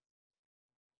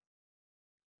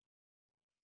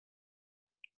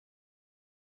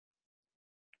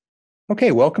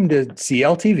Okay, welcome to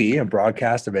CLTV, a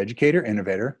broadcast of Educator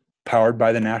Innovator, powered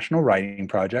by the National Writing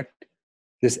Project.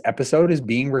 This episode is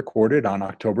being recorded on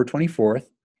October 24th,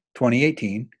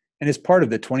 2018, and is part of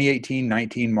the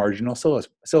 2018-19 Marginal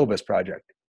Syllabus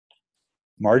Project.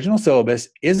 Marginal Syllabus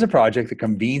is a project that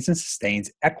convenes and sustains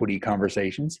equity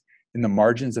conversations in the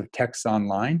margins of texts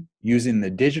online using the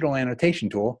digital annotation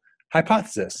tool,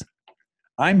 Hypothesis.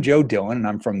 I'm Joe Dillon, and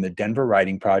I'm from the Denver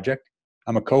Writing Project.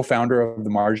 I'm a co-founder of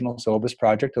the Marginal Syllabus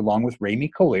Project along with Rami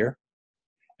Collier,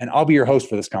 and I'll be your host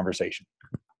for this conversation.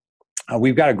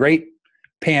 We've got a great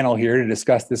panel here to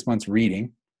discuss this month's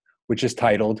reading, which is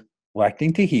titled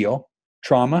Electing to Heal,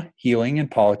 Trauma, Healing, and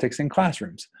Politics in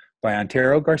Classrooms by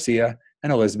Antero Garcia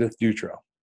and Elizabeth Dutro.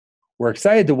 We're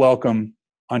excited to welcome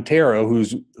Antero,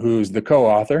 who's the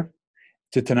co-author,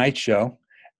 to tonight's show,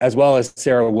 as well as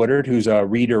Sarah Woodard, who's a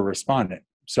reader respondent.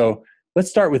 So let's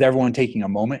start with everyone taking a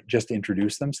moment just to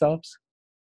introduce themselves.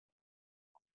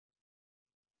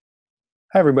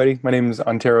 Hi, everybody. My name is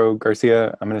Antero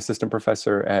Garcia. I'm an assistant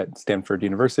professor at Stanford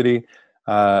University.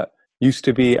 Used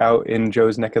to be out in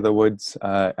Joe's neck of the woods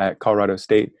at Colorado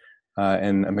State,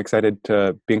 and I'm excited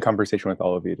to be in conversation with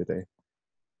all of you today.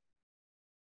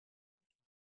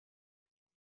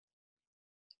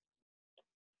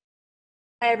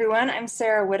 Hi, everyone. I'm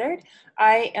Sarah Woodard.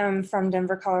 I am from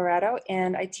Denver, Colorado,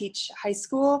 and I teach high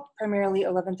school, primarily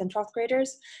 11th and 12th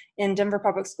graders in Denver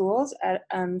Public Schools at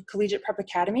Collegiate Prep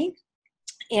Academy.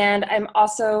 And I'm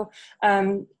also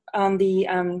involved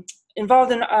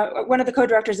in one of the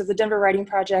co-directors of the Denver Writing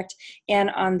Project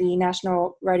and on the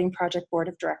National Writing Project Board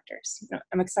of Directors.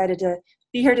 I'm excited to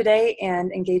be here today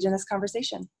and engage in this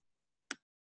conversation.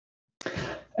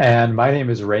 And my name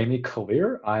is Rami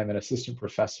Collier. I'm an assistant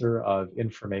professor of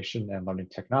information and learning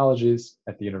technologies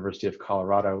at the University of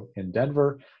Colorado in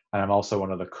Denver. And I'm also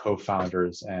one of the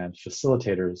co-founders and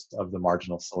facilitators of the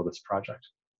Marginal Syllabus Project.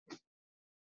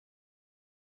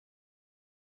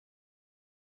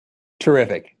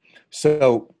 Terrific.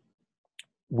 So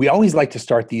we always like to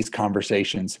start these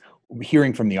conversations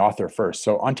hearing from the author first.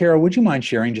 So Antero, would you mind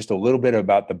sharing just a little bit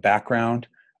about the background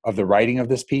of the writing of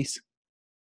this piece?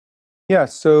 Yeah,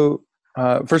 so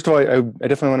first of all, I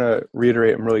definitely want to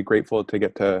reiterate, I'm really grateful to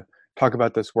get to talk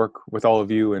about this work with all of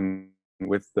you and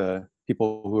with the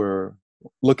people who are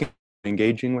looking and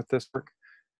engaging with this work.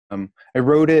 I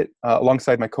wrote it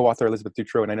alongside my co-author, Elizabeth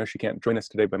Dutro, and I know she can't join us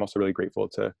today, but I'm also really grateful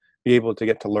to be able to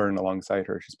get to learn alongside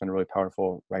her. She's been a really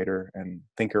powerful writer and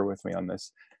thinker with me on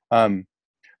this.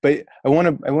 But I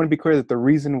want to be clear that the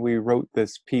reason we wrote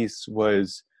this piece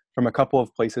was from a couple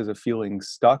of places of feeling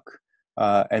stuck.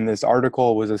 And this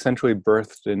article was essentially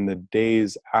birthed in the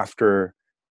days after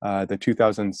the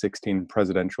 2016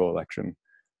 presidential election.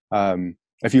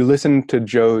 If you listen to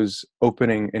Joe's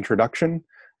opening introduction,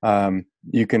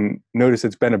 you can notice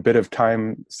it's been a bit of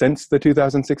time since the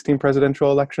 2016 presidential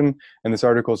election, and this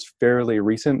article is fairly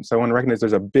recent. So I want to recognize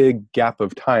there's a big gap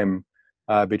of time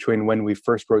between when we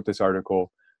first wrote this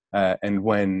article and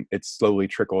when it's slowly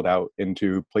trickled out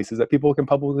into places that people can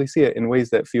publicly see it in ways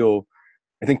that feel,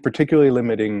 I think, particularly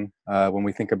limiting when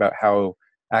we think about how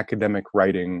academic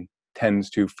writing tends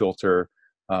to filter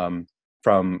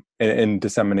from and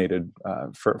disseminated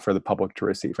for the public to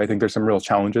receive. I think there's some real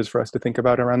challenges for us to think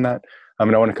about around that.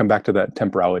 And I want to come back to that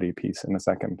temporality piece in a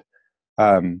second.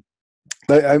 But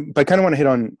I kind of want to hit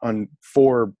on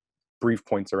four brief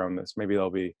points around this. Maybe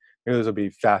those will be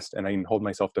fast, and I can hold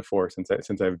myself to four since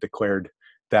I've declared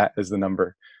that as the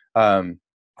number. So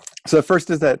the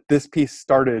first is that this piece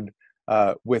started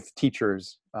with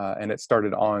teachers, and it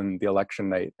started on the election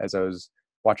night as I was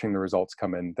watching the results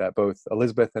come in, that both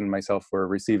Elizabeth and myself were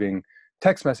receiving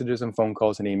text messages and phone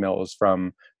calls and emails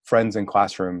from friends in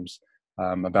classrooms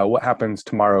about what happens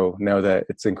tomorrow now that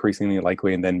it's increasingly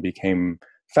likely and then became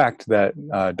fact that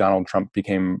Donald Trump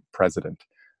became president.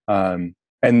 And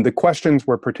the questions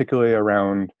were particularly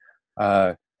around,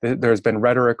 there's been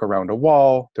rhetoric around a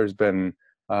wall, there's been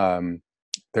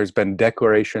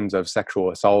declarations of sexual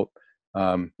assault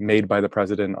made by the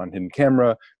president on hidden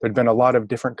camera. There'd been a lot of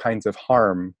different kinds of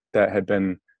harm that had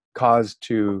been caused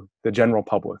to the general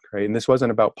public, right? And this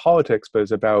wasn't about politics, but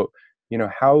it's about,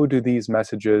 how do these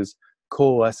messages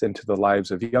coalesce into the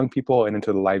lives of young people and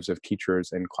into the lives of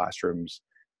teachers in classrooms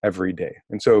every day?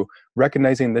 And so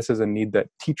recognizing this as a need that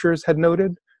teachers had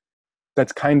noted,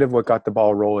 that's kind of what got the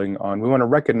ball rolling on. We want to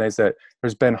recognize that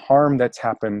there's been harm that's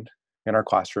happened in our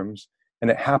classrooms,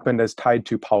 and it happened as tied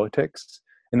to politics.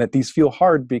 And that these feel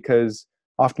hard because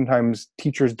oftentimes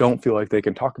teachers don't feel like they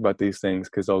can talk about these things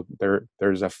because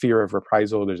there's a fear of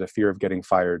reprisal, there's a fear of getting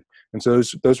fired. And so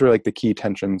those were like the key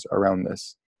tensions around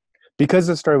this. Because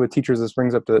this started with teachers, this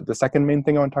brings up the second main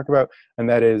thing I want to talk about, and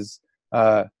that is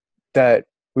that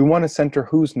we want to center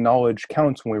whose knowledge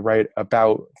counts when we write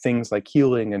about things like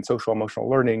healing and social emotional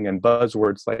learning and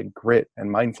buzzwords like grit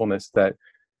and mindfulness that,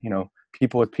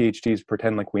 people with PhDs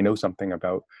pretend like we know something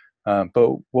about.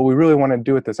 But what we really want to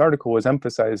do with this article is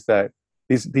emphasize that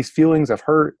these feelings of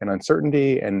hurt and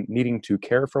uncertainty and needing to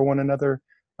care for one another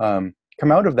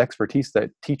come out of the expertise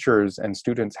that teachers and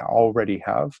students already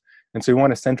have. And so we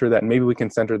want to center that, and maybe we can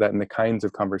center that in the kinds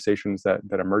of conversations that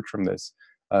emerge from this,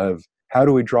 of how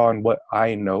do we draw on what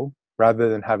I know rather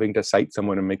than having to cite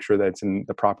someone and make sure that it's in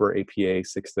the proper APA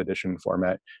 6th edition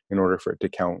format in order for it to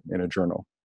count in a journal.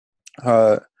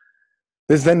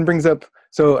 This then brings up,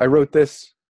 so I wrote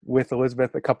this with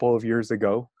Elizabeth a couple of years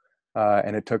ago,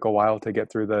 and it took a while to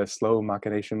get through the slow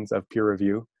machinations of peer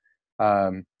review.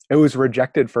 It was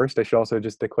rejected first. I should also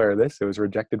just declare this. It was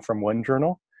rejected from one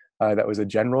journal that was a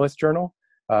generalist journal.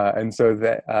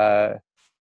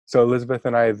 So Elizabeth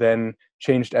and I then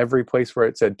changed every place where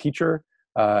it said teacher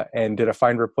and did a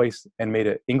find replace and made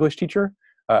it English teacher,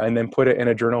 and then put it in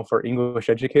a journal for English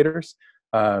educators.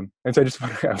 And so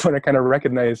I want to kind of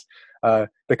recognize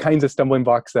the kinds of stumbling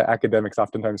blocks that academics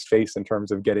oftentimes face in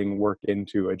terms of getting work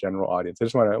into a general audience. I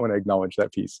just want to acknowledge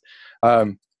that piece.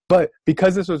 But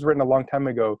because this was written a long time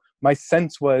ago, my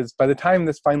sense was by the time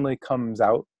this finally comes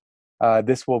out,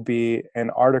 this will be an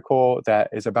article that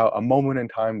is about a moment in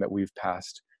time that we've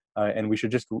passed. And we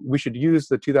should use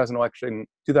the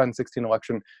 2016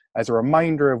 election as a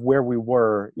reminder of where we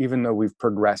were, even though we've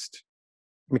progressed,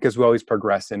 because we always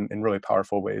progress in really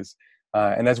powerful ways.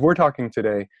 And as we're talking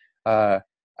today, I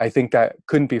think that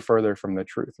couldn't be further from the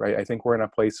truth, right? I think we're in a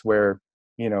place where,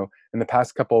 in the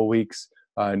past couple of weeks,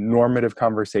 normative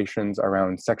conversations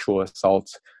around sexual assault,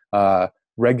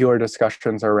 regular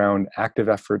discussions around active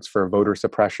efforts for voter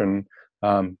suppression,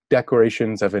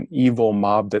 declarations of an evil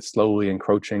mob that's slowly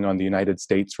encroaching on the United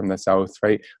States from the South,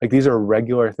 right? Like these are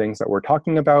regular things that we're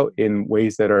talking about in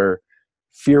ways that are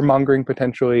fear-mongering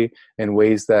potentially, in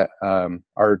ways that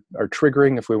are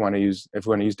triggering if we want to use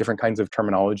different kinds of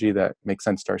terminology that make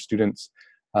sense to our students.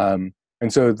 And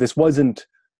so this wasn't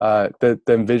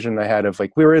the vision I had of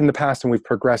like, we were in the past and we've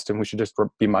progressed and we should just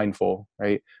be mindful,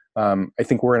 right? I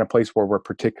think we're in a place where we're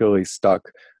particularly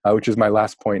stuck, which is my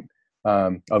last point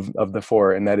of the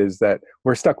four, and that is that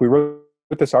we're stuck. We wrote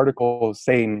this article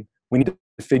saying we need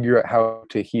to figure out how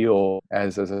to heal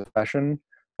as a profession,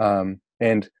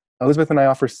 and Elizabeth and I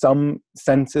offer some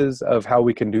senses of how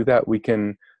we can do that. We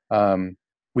can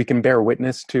bear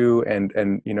witness to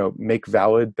and make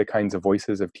valid the kinds of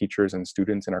voices of teachers and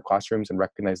students in our classrooms and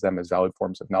recognize them as valid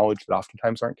forms of knowledge that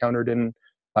oftentimes aren't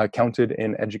counted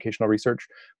in educational research.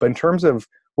 But in terms of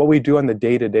what we do on the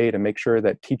day-to-day to make sure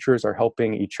that teachers are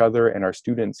helping each other and our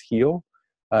students heal,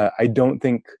 I don't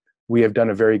think we have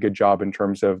done a very good job in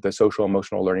terms of the social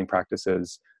emotional learning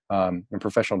practices and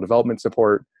professional development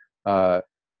support.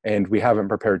 And we haven't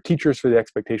prepared teachers for the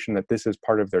expectation that this is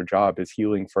part of their job, is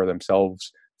healing for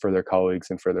themselves, for their colleagues,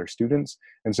 and for their students.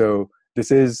 And so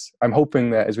I'm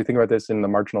hoping that as we think about this in the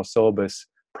marginal syllabus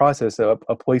process, a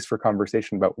place for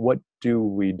conversation about what do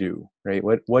we do, right?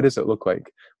 What does it look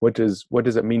like? What does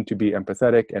it mean to be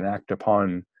empathetic and act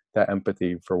upon that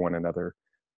empathy for one another?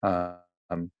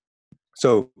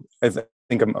 So I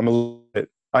think I'm a little bit,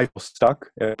 I feel stuck.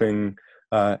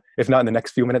 If not in the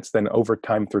next few minutes, then over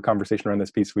time through conversation around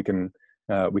this piece, we can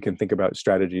think about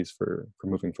strategies for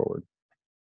moving forward.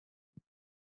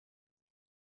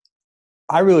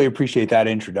 I really appreciate that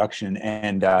introduction.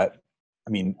 And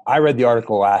I read the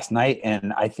article last night,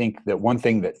 and I think that one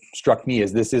thing that struck me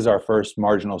is this is our first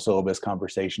marginal syllabus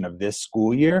conversation of this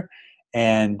school year.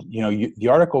 And, the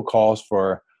article calls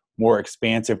for more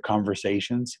expansive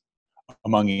conversations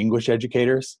among English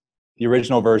educators. The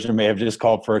original version may have just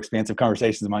called for expansive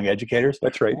conversations among educators.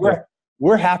 That's right.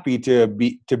 We're happy to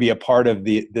be a part of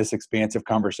this expansive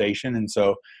conversation. And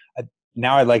so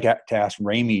now I'd like to ask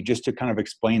Ramy just to kind of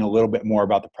explain a little bit more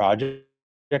about the project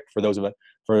for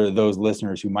those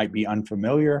listeners who might be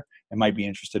unfamiliar and might be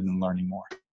interested in learning more.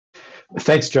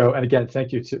 Thanks, Joe. And again,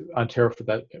 thank you to Antero for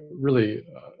that really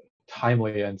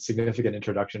timely and significant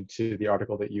introduction to the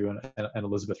article that you and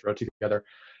Elizabeth wrote together.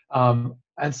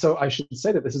 And so I should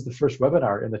say that this is the first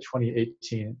webinar in the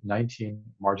 2018-19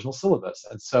 marginal syllabus.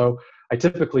 And so I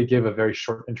typically give a very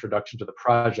short introduction to the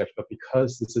project, but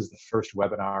because this is the first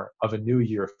webinar of a new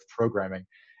year of programming,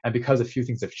 and because a few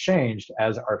things have changed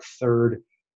as our third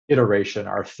iteration,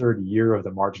 our third year of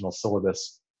the marginal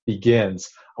syllabus begins,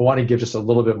 I want to give just a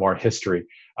little bit more history,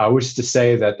 which is to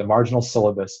say that the marginal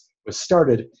syllabus was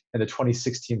started in the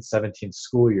 2016-17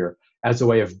 school year as a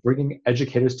way of bringing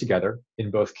educators together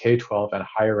in both K-12 and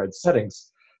higher ed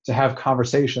settings to have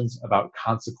conversations about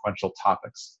consequential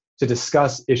topics, to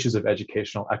discuss issues of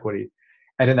educational equity.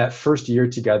 And in that first year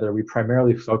together, we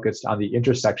primarily focused on the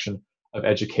intersection of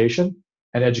education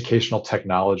and educational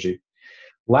technology.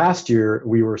 Last year,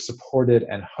 we were supported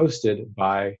and hosted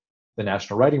by the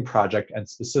National Writing Project and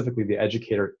specifically the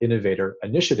Educator Innovator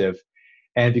Initiative.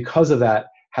 And because of that,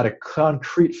 had a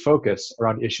concrete focus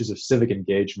around issues of civic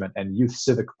engagement and youth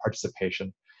civic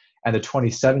participation. And the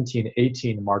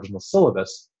 2017-18 marginal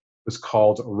syllabus was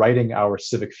called Writing Our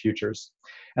Civic Futures.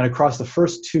 And across the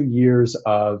first 2 years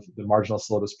of the marginal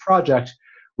syllabus project,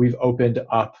 we've opened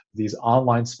up these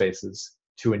online spaces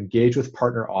to engage with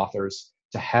partner authors,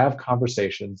 to have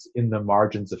conversations in the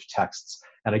margins of texts.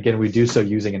 And again, we do so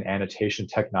using an annotation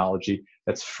technology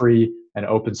that's free and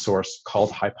open source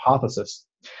called Hypothesis.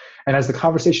 And as the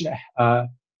conversation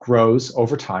grows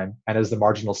over time, and as the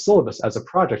marginal syllabus as a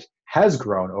project has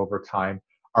grown over time,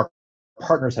 our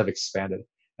partners have expanded.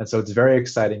 And so it's very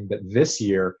exciting that this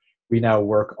year, we now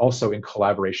work also in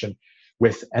collaboration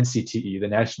with NCTE, the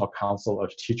National Council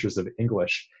of Teachers of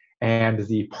English, and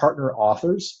the partner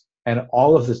authors and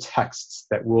all of the texts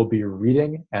that we'll be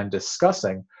reading and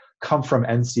discussing come from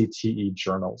NCTE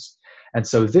journals. And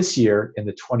so this year, in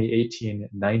the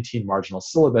 2018-19 marginal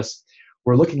syllabus,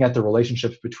 we're looking at the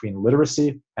relationships between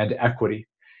literacy and equity,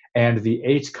 and the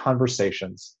 8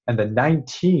 conversations and the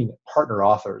 19 partner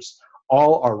authors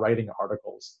all are writing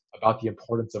articles about the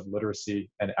importance of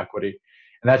literacy and equity.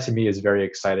 And that to me is very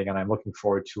exciting, and I'm looking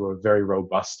forward to a very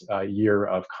robust year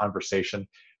of conversation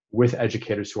with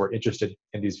educators who are interested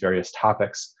in these various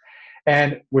topics.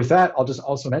 And with that, I'll just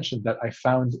also mention that I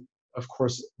found, of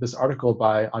course, this article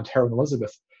by Antero and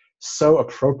Elizabeth so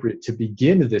appropriate to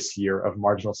begin this year of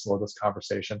marginal syllabus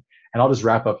conversation. And I'll just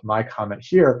wrap up my comment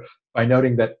here by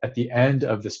noting that at the end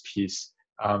of this piece,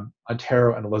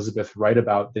 Antero and Elizabeth write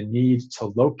about the need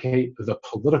to locate the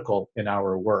political in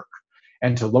our work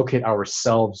and to locate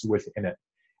ourselves within it.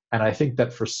 And I think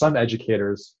that for some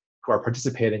educators who are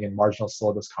participating in marginal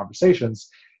syllabus conversations,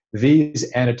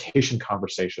 these annotation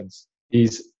conversations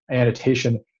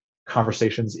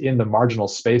in the marginal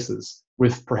spaces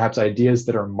with perhaps ideas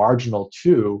that are marginal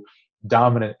to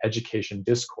dominant education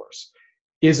discourse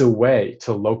is a way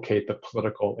to locate the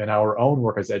political in our own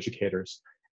work as educators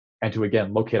and to,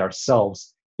 again, locate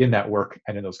ourselves in that work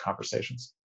and in those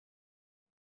conversations.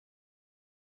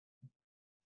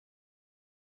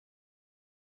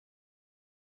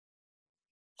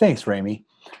 Thanks, Ramy.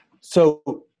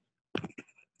 So,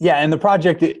 yeah, and the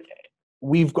project,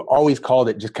 we've always called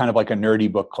it just kind of like a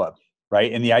nerdy book club,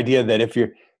 right? And the idea that if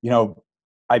you're,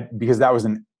 because that was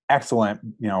an excellent,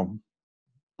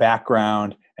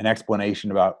 background and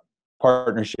explanation about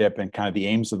partnership and kind of the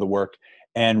aims of the work.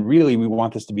 And really, we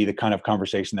want this to be the kind of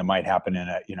conversation that might happen in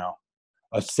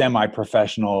a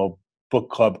semi-professional book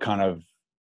club kind of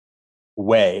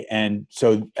way. And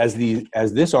so as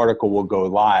this article will go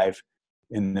live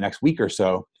in the next week or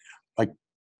so, like a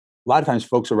lot of times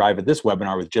folks arrive at this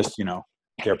webinar with just,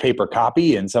 their paper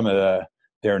copy and some of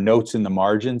their notes in the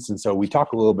margins. And so we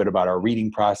talk a little bit about our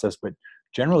reading process, but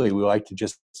generally we like to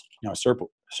just,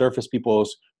 surface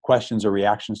people's questions or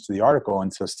reactions to the article.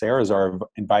 And so Sarah's our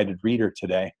invited reader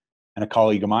today and a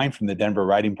colleague of mine from the Denver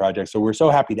Writing Project. So we're so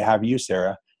happy to have you,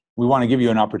 Sarah. We want to give you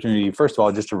an opportunity, first of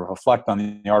all, just to reflect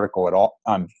on the article at all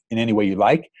in any way you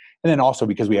like. And then also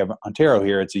because we have Antero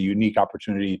here, it's a unique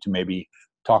opportunity to maybe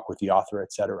talk with the author,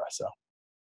 et cetera. So.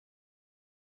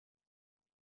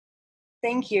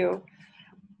 Thank you.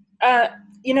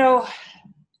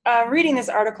 Reading this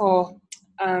article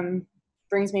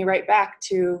brings me right back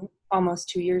to almost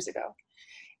 2 years ago.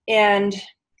 And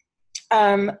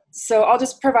so I'll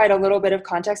just provide a little bit of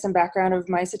context and background of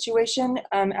my situation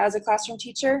as a classroom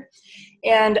teacher.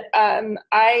 And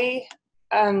I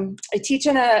teach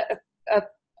in a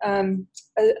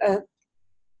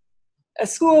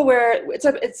school where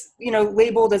it's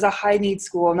labeled as a high need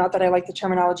school. Not that I like the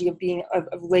terminology of being of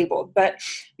labeled, but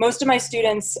most of my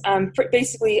students,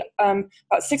 basically about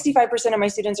 65% of my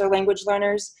students are language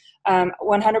learners.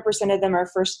 100% of them are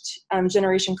first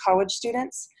generation college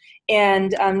students,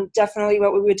 and definitely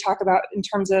what we would talk about in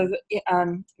terms of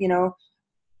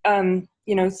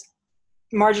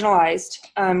marginalized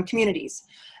communities.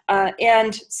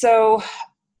 And so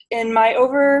in my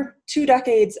over 2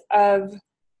 decades of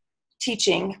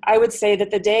teaching, I would say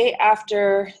that the day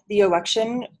after the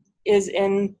election is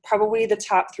in probably the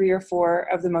top 3 or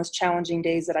 4 of the most challenging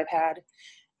days that I've had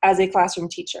as a classroom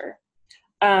teacher.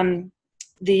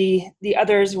 the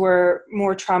others were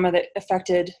more trauma that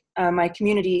affected my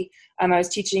community. I was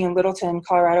teaching in Littleton,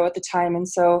 Colorado at the time, and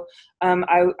so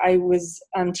I was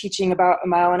teaching about a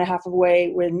mile and a half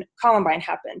away when Columbine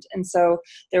happened. And so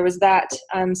there was that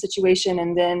situation,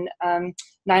 and then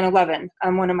 9/11.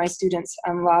 One of my students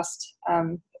lost,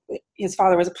 his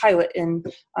father was a pilot in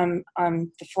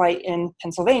the flight in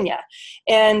Pennsylvania.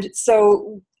 And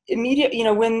so immediately, you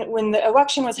know, when the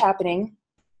election was happening,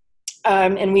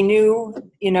 and we knew,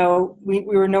 you know, we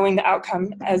were knowing the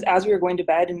outcome as we were going to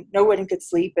bed, and no one could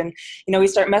sleep. And, you know, we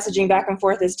start messaging back and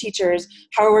forth as teachers,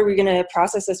 how are we going to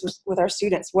process this with our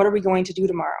students? What are we going to do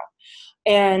tomorrow?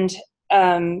 And,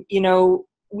 you know,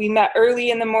 we met early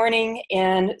in the morning,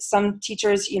 and some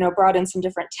teachers, you know, brought in some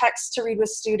different texts to read with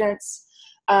students,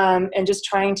 and just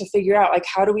trying to figure out, like,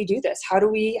 how do we do this? How do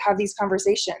we have these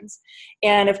conversations?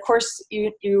 And of course,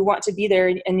 you want to be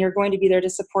there, and you're going to be there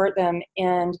to support them,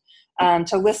 and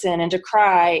to listen, and to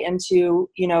cry, and to,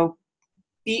 you know,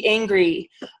 be angry.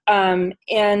 And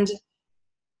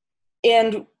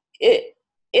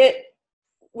it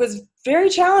was very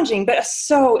challenging, but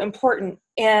so important.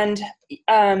 And,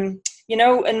 you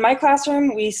know, in my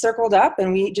classroom, we circled up,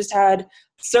 and we just had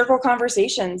circle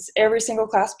conversations every single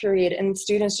class period, and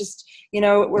students just, you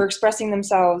know, were expressing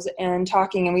themselves and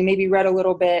talking, and we maybe read a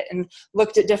little bit and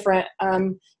looked at different,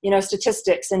 you know,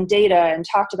 statistics and data, and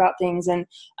talked about things. And,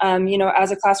 you know,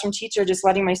 as a classroom teacher, just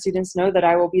letting my students know that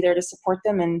I will be there to support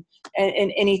them in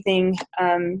anything,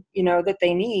 you know, that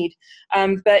they need.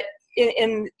 But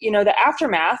in you know, the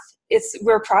aftermath,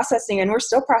 we're processing, and we're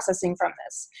still processing from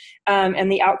this,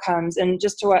 and the outcomes. And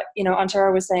just to what, you know,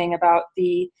 Antero was saying about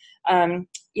the,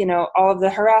 you know, all of the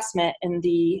harassment, and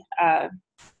the,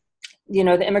 you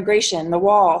know, the immigration, the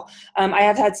wall. I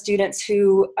have had students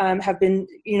who have been,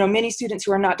 you know, many students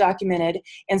who are not documented,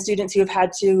 and students who have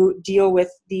had to deal with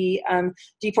the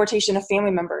deportation of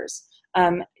family members,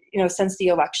 you know, since the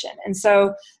election. And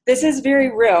so this is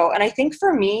very real. And I think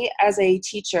for me as a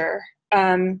teacher,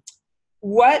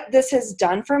 what this has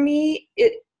done for me,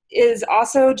 it is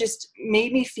also just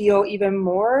made me feel even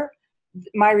more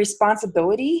my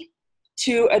responsibility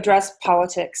to address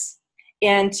politics,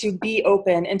 and to be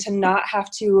open, and to not have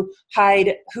to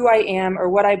hide who I am or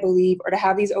what I believe, or to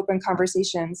have these open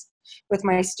conversations with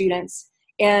my students.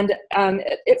 And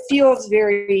it feels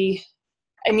very,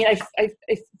 I mean,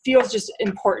 it feels just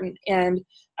important and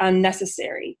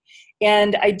necessary.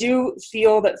 And I do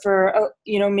feel that for,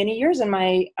 you know, many years in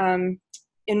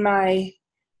my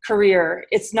career,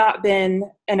 it's not been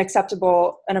an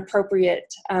acceptable and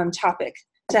appropriate topic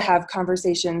to have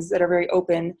conversations that are very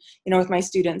open, you know, with my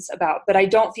students about. But I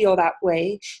don't feel that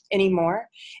way anymore.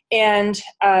 And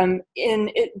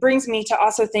it brings me to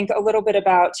also think a little bit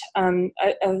about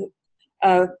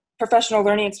a professional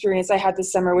learning experience I had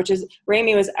this summer, which is,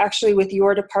 Rami, was actually with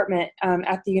your department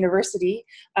at the university.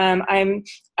 I'm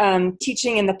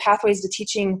teaching in the Pathways to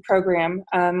Teaching program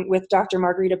with Dr.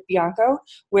 Margarita Bianco,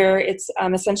 where it's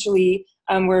essentially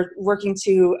we're working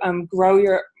to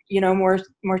grow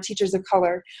more teachers of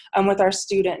color with our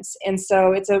students. And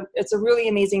so it's a really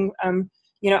amazing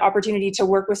opportunity to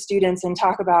work with students and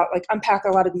talk about, like, unpack a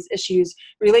lot of these issues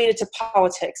related to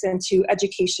politics and to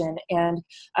education,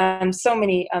 and so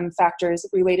many factors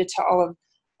related to all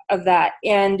of that.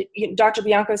 And Dr.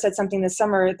 Bianco said something this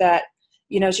summer that,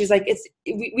 she's like,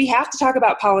 we have to talk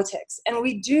about politics, and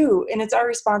we do, and it's our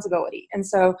responsibility. And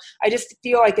so I just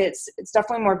feel like it's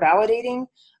definitely more validating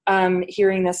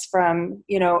hearing this from,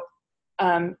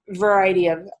 variety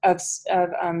of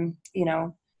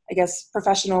I guess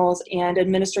professionals and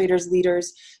administrators,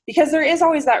 leaders, because there is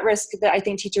always that risk that I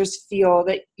think teachers feel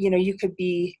that, you could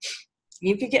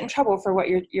get in trouble for what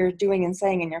you're doing and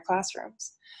saying in your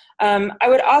classrooms. I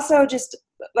would also just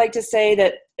like to say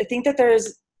that I think that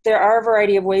there are a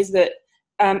variety of ways that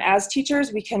as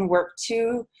teachers we can work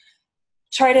to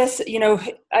try to,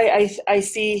 I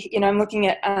see, I'm looking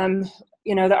at,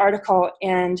 the article,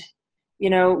 and,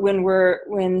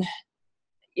 when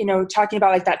talking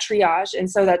about like that triage. And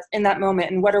so that's in that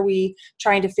moment, and what are we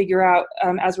trying to figure out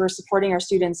as we're supporting our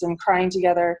students and crying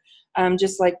together,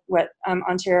 just like what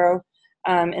Antero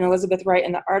and Elizabeth write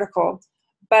in the article.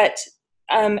 But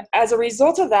as a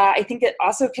result of that, I think it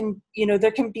also can,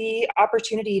 there can be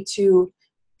opportunity to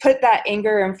put that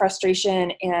anger and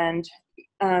frustration and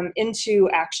into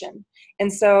action.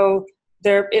 And so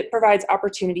it provides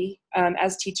opportunity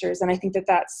as teachers, and I think that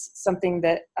that's something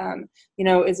that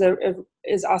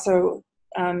is also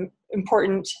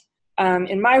important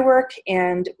in my work.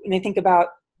 And when I think about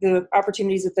the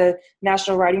opportunities that the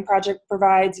National Writing Project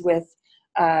provides with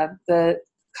the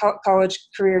College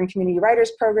Career and Community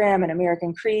Writers Program and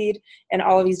American Creed, and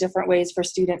all of these different ways for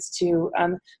students to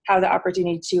have the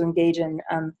opportunity to engage in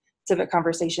civic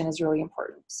conversation is really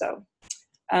important. So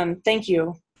thank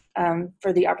you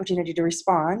for the opportunity to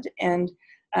respond, and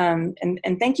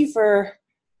thank you for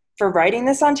writing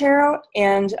this, Antero,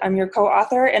 and I'm your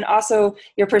co-author, and also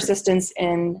your persistence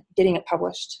in getting it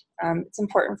published. It's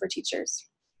important for teachers.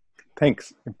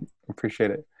 Thanks,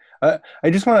 appreciate it. I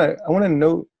want to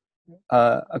note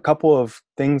a couple of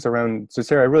things around. So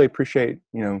Sarah, I really appreciate,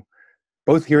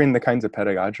 both hearing the kinds of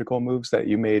pedagogical moves that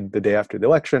you made the day after the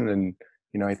election, and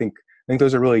I think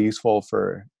those are really useful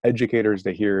for educators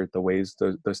to hear the ways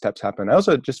those steps happen. I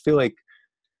also just feel like,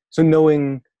 so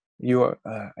knowing you,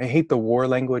 I hate the war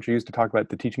language you used to talk about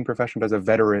the teaching profession, but as a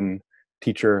veteran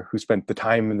teacher who spent the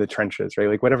time in the trenches, right?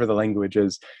 Like whatever the language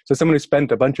is. So someone who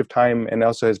spent a bunch of time and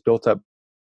also has built up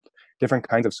different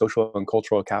kinds of social and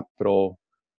cultural capital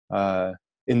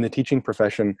in the teaching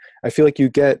profession, I feel like you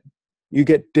get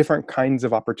different kinds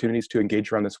of opportunities to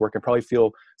engage around this work and probably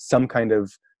feel some kind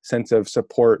of sense of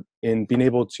support in being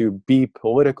able to be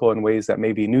political in ways that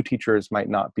maybe new teachers might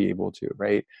not be able to,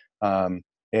 right?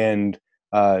 And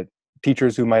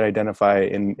teachers who might identify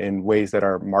in ways that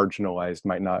are marginalized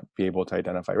might not be able to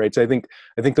identify, right? So I think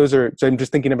those are, so I'm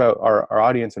just thinking about our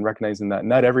audience and recognizing that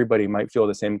not everybody might feel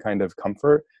the same kind of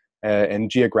comfort. And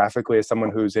geographically, as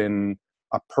someone who's in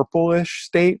a purplish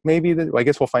state, maybe, I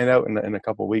guess we'll find out in a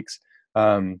couple of weeks.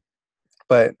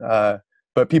 But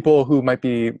people who might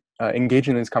be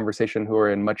engaging in this conversation who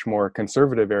are in much more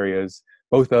conservative areas,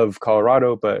 both of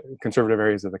Colorado, but conservative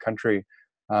areas of the country,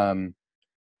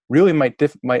 really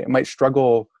might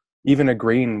struggle even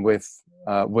agreeing with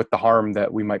the harm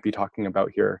that we might be talking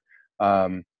about here,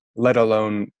 let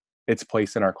alone its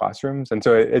place in our classrooms. And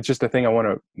so it's just a thing I want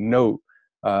to note,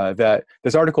 that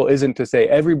this article isn't to say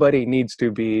everybody needs to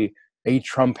be a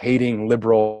Trump-hating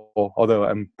liberal, although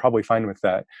I'm probably fine with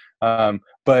that.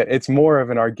 But it's more of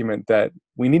an argument that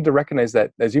we need to recognize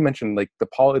that, as you mentioned, like the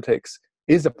politics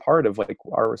is a part of like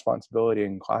our responsibility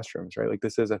in classrooms, right? Like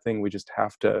this is a thing we just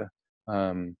have to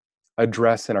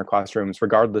address in our classrooms,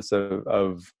 regardless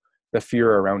of the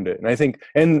fear around it. And I think,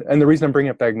 and the reason I'm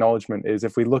bringing up that acknowledgement is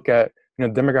if we look at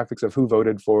demographics of who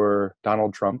voted for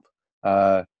Donald Trump,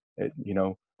 a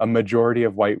majority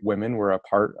of white women were a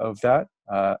part of that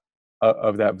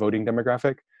voting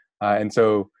demographic. And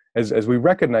so as we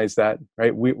recognize that,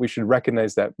 right, we should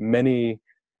recognize that many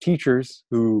teachers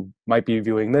who might be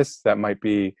viewing this, that might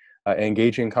be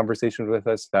engaging in conversations with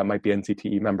us, that might be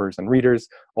NCTE members and readers,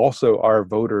 also are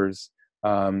voters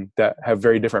that have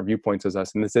very different viewpoints as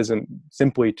us. And this isn't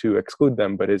simply to exclude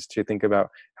them, but is to think about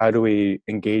how do we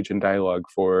engage in dialogue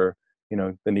for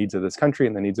the needs of this country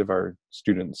and the needs of our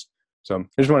students. So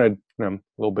I just wanted a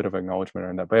little bit of acknowledgement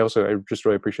on that, but I just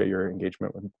really appreciate your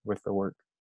engagement with the work.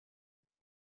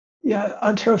 Yeah,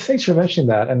 Antero, thanks for mentioning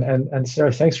that. And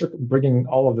Sarah, thanks for bringing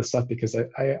all of this up, because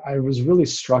I was really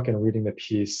struck in reading the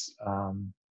piece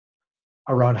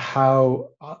around how,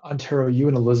 Antero, you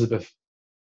and Elizabeth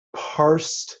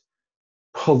parsed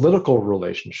political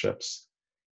relationships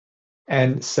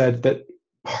and said that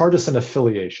partisan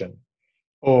affiliation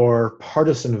or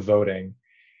partisan voting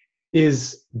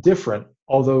is different,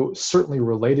 although certainly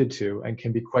related to and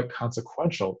can be quite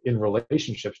consequential in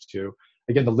relationships to,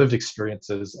 again, the lived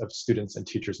experiences of students and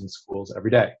teachers in schools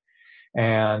every day.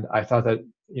 And I thought that,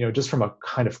 just from a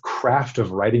kind of craft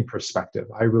of writing perspective,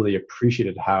 I really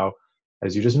appreciated how,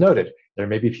 as you just noted, there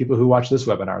may be people who watch this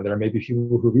webinar, there may be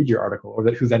people who read your article, or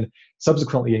who then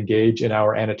subsequently engage in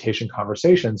our annotation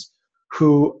conversations,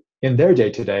 who in their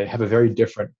day-to-day have a very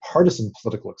different partisan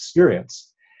political experience.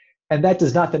 And that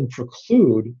does not then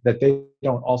preclude that they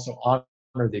don't also honor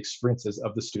the experiences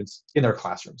of the students in their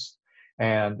classrooms.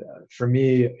 And for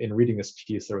me, in reading this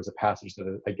piece, there was a passage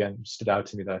that, again, stood out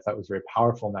to me that I thought was very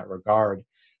powerful in that regard.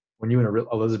 When you and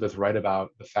Elizabeth write about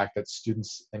the fact that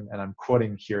students, and I'm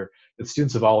quoting here, that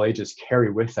students of all ages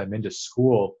carry with them into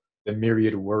school the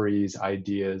myriad worries,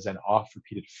 ideas, and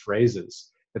oft-repeated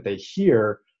phrases that they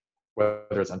hear,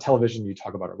 whether it's on television, you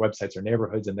talk about our websites or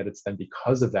neighborhoods, and that it's then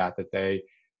because of that that they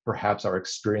perhaps are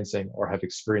experiencing or have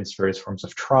experienced various forms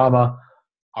of trauma,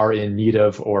 are in need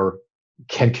of or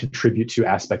can contribute to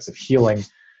aspects of healing.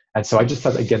 And so I just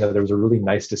thought, again, that there was a really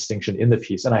nice distinction in the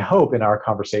piece. And I hope in our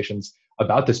conversations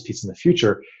about this piece in the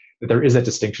future that there is a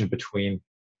distinction between,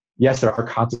 yes, there are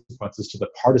consequences to the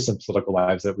partisan political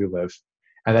lives that we live,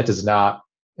 and that does not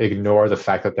ignore the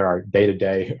fact that there are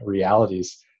day-to-day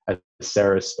realities, as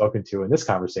Sarah has spoken to in this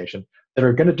conversation, that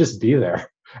are going to just be there.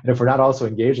 And if we're not also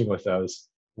engaging with those,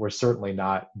 we're certainly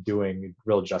not doing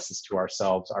real justice to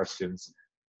ourselves, our students,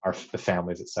 the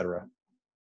families, et cetera.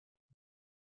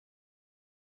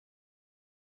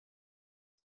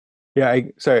 Yeah,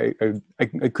 I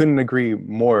couldn't agree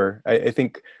more. I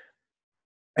think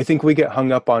we get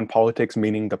hung up on politics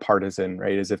meaning the partisan,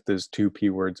 right? As if those two P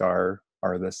words are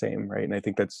the same, right? And I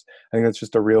think that's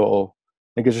just a real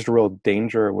I think it's just a real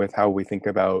danger with how we think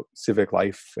about civic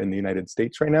life in the United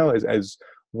States right now as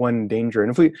one danger.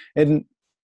 And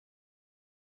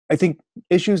I think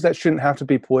issues that shouldn't have to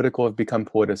be political have become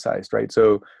politicized, right?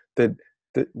 So that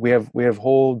we have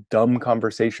whole dumb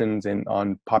conversations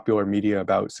on popular media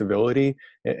about civility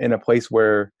in a place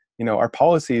where, you know, our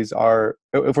policies are,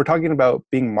 if we're talking about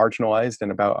being marginalized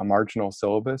and about a marginal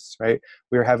syllabus, right?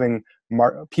 We are having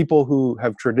people who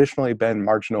have traditionally been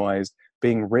marginalized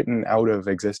being written out of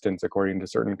existence according to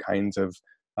certain kinds of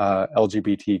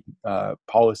LGBT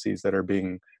policies that are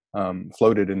being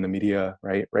floated in the media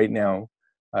right now.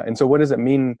 And so what does it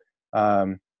mean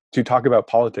to talk about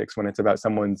politics when it's about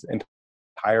someone's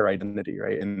entire identity,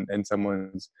 right? And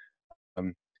someone's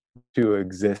to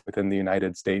exist within the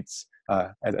United States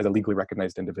as a legally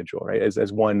recognized individual, right?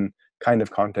 As one kind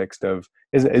of context of,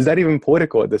 is that even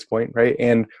political at this point, right?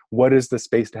 And what is the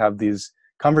space to have these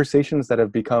conversations that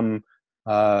have become,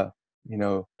 you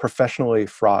know, professionally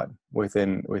fraught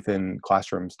within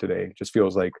classrooms today? It just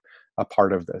feels like a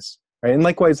part of this, right? And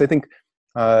likewise, I think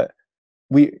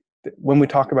when we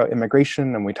talk about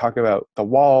immigration and we talk about the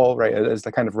wall, right, as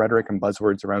the kind of rhetoric and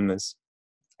buzzwords around this,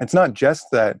 it's not just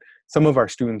that some of our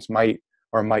students might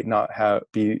or might not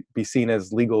be seen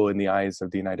as legal in the eyes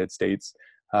of the United States,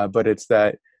 but it's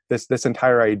that this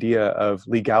entire idea of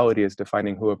legality as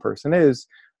defining who a person is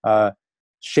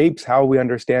shapes how we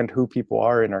understand who people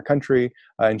are in our country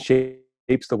and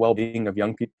shapes the well-being of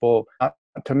young people, not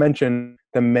to mention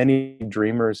the many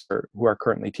dreamers who are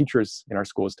currently teachers in our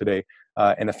schools today,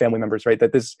 and the family members, right?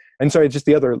 And sorry, just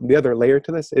the other layer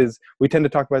to this is we tend to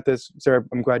talk about this, Sarah,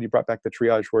 I'm glad you brought back the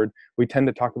triage word. We tend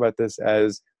to talk about this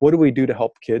as, what do we do to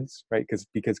help kids, right?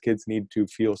 Because kids need to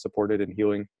feel supported and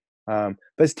healing. But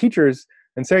as teachers,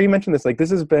 and Sarah, you mentioned this, like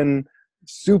this has been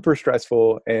super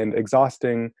stressful and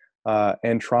exhausting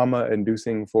and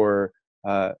trauma-inducing for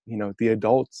you know, the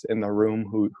adults in the room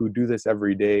who do this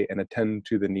every day and attend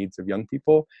to the needs of young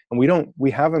people. And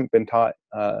we haven't been taught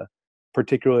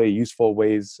particularly useful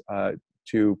ways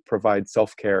to provide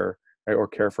self-care, right, or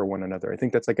care for one another. I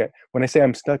think that's when I say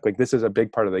I'm stuck, like this is a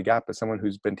big part of the gap. As someone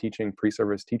who's been teaching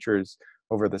pre-service teachers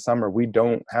over the summer, we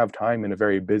don't have time in a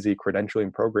very busy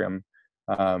credentialing program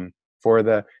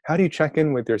for how do you check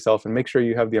in with yourself and make sure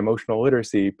you have the emotional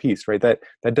literacy piece, right? That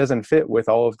doesn't fit with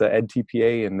all of the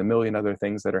EdTPA and the million other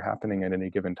things that are happening at any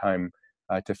given time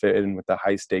to fit in with the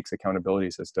high stakes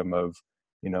accountability system of,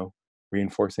 you know,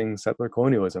 reinforcing settler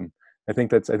colonialism. I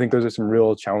think those are some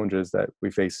real challenges that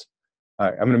we face.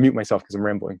 I'm going to mute myself because I'm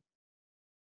rambling.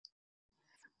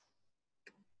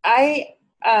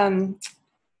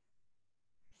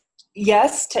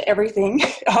 Yes to everything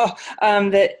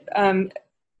that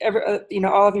you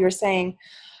know, all of you are saying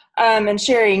and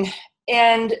sharing.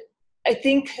 And I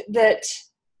think that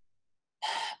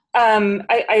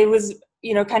I was,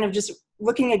 you know, kind of just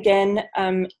looking again,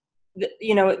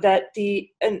 you know, that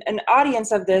an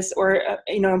audience of this, or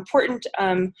you know, important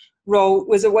role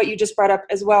was what you just brought up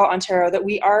as well, Antero, that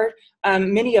we are,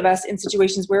 many of us, in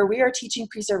situations where we are teaching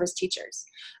pre-service teachers.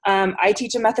 I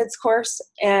teach a methods course,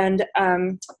 and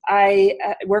I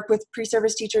work with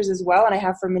pre-service teachers as well, and I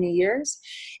have for many years.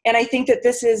 And I think that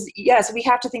this is, yes, we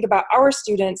have to think about our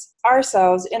students,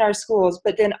 ourselves in our schools,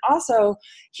 but then also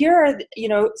here are, you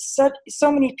know,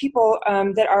 so many people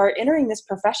that are entering this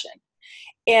profession.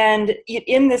 And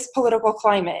in this political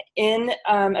climate, in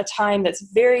a time that's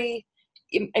very,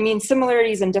 I mean,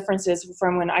 similarities and differences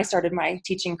from when I started my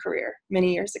teaching career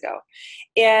many years ago.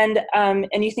 And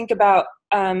you think about,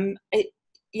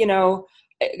 you know,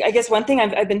 I guess one thing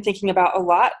I've been thinking about a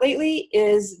lot lately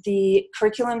is the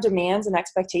curriculum demands and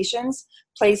expectations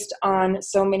placed on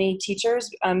so many teachers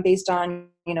based on,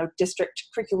 you know, district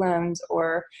curriculums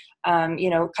or, you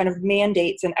know, kind of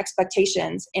mandates and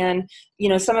expectations. And, you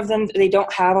know, some of them, they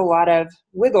don't have a lot of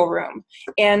wiggle room.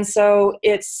 And so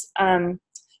it's,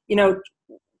 you know,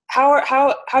 how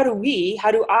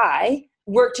do I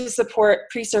work to support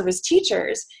pre-service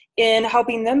teachers in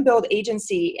helping them build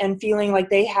agency and feeling like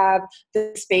they have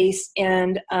the space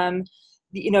and,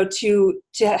 you know, to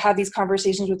have these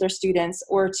conversations with their students,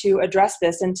 or to address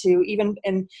this, and to even,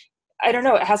 and I don't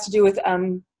know, it has to do with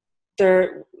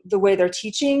the way they're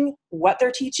teaching, what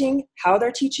they're teaching, how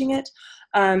they're teaching it.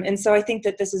 And so I think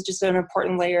that this is just an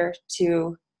important layer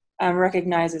to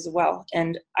recognize as well.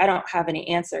 And I don't have any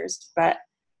answers, but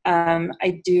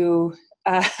I do,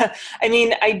 I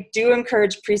mean, I do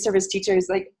encourage pre-service teachers,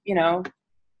 like, you know,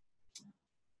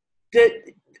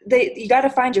 you got to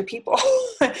find your people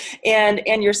and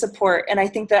your support. And I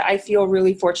think that I feel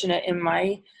really fortunate in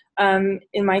my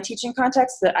teaching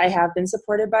context that I have been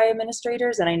supported by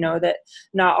administrators. And I know that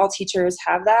not all teachers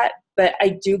have that, but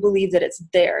I do believe that it's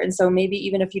there. And so maybe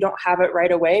even if you don't have it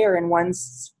right away or in one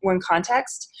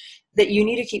context, that you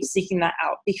need to keep seeking that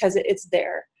out, because it's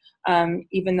there,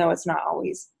 even though it's not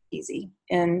always easy.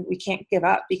 And we can't give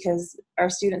up, because our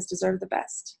students deserve the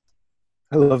best.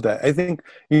 I love that. I think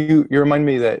you remind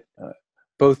me that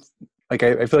both, like,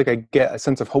 I feel like I get a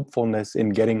sense of hopefulness in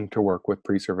getting to work with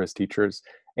pre-service teachers.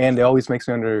 And it always makes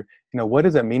me wonder, what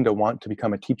does it mean to want to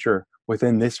become a teacher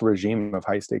within this regime of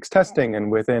high stakes testing and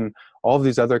within all of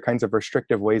these other kinds of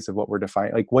restrictive ways of what we're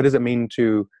defining? Like, what does it mean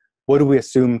what do we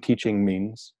assume teaching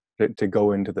means to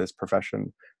go into this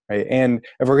profession? Right? And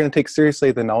if we're going to take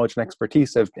seriously the knowledge and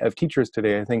expertise of teachers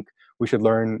today, I think we should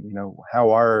learn, how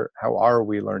are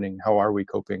we learning? How are we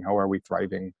coping? How are we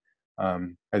thriving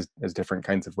as different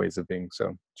kinds of ways of being?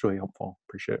 So it's really helpful.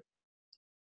 Appreciate it.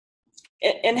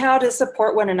 And how to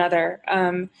support one another.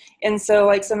 And so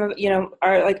like some of,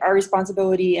 our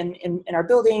responsibility in our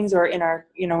buildings or in our,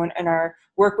 in our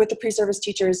work with the pre-service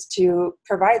teachers to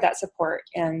provide that support.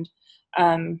 And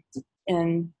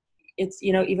it's,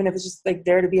 even if it's just like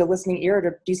there to be a listening ear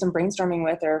to do some brainstorming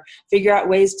with, or figure out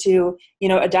ways to,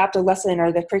 adapt a lesson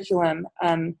or the curriculum.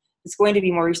 It's going to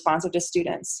be more responsive to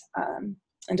students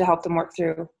and to help them work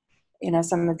through,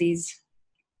 some of these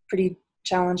pretty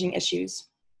challenging issues.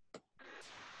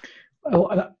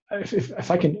 Well, if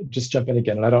I can just jump in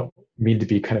again, and I don't mean to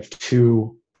be kind of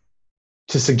to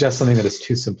suggest something that is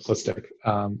too simplistic.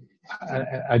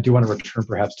 I do want to return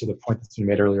perhaps to the point that's been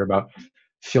made earlier about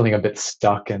feeling a bit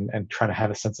stuck and trying to have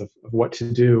a sense of what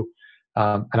to do.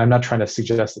 And I'm not trying to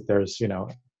suggest that there's,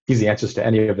 easy answers to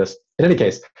any of this. In any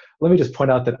case, let me just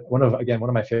point out that one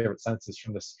of my favorite sentences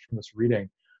from this reading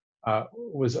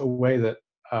was a way that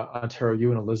Antero,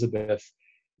 you and Elizabeth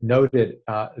noted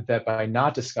that by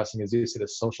not discussing, as you say, the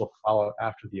social fallout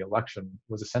after the election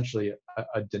was essentially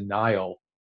a denial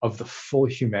of the full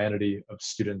humanity of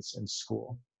students in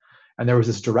school. And there was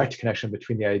this direct connection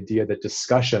between the idea that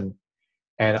discussion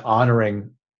and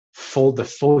honoring the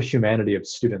full humanity of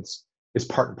students is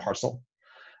part and parcel.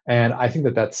 And I think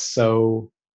that that's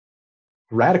so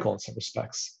radical in some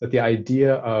respects, that the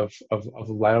idea of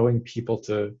allowing people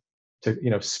to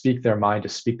speak their mind, to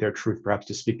speak their truth, perhaps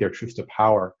to speak their truth to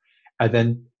power, and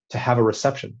then to have a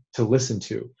reception, to listen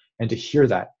to, and to hear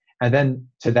that, and then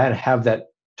to have that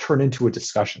turn into a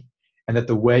discussion. And that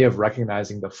the way of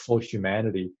recognizing the full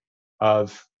humanity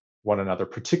of one another,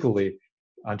 particularly,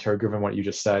 Antero, given what you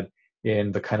just said,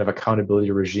 in the kind of accountability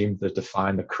regime that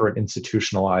define the current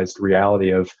institutionalized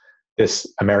reality of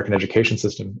this American education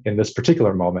system in this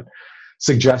particular moment,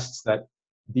 suggests that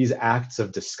these acts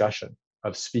of discussion,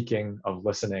 of speaking, of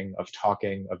listening, of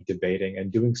talking, of debating,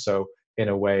 and doing so in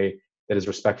a way that is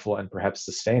respectful and perhaps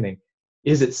sustaining,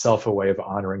 is itself a way of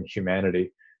honoring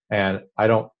humanity. And I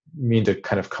don't mean to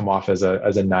kind of come off as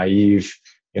a naive,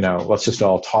 let's just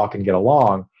all talk and get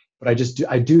along, but I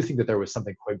do think that there was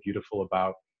something quite beautiful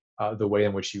about the way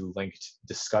in which you linked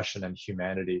discussion and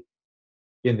humanity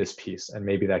in this piece, and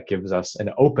maybe that gives us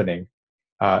an opening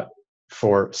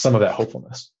for some of that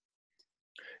hopefulness.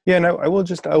 Yeah, and I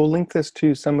will link this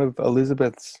to some of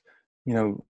Elizabeth's,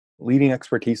 leading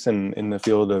expertise in the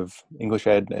field of English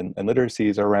ed and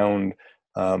literacies around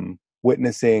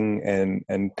witnessing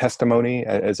and testimony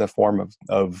as a form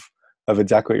of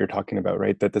exactly what you're talking about,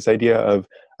 right? That this idea of,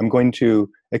 I'm going to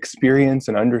experience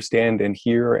and understand and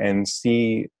hear and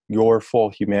see your full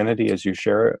humanity as you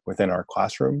share it within our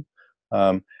classroom,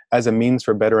 as a means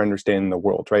for better understanding the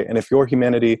world, right? And if your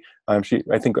humanity, I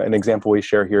think an example we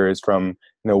share here is from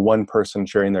one person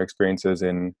sharing their experiences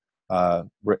in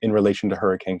relation to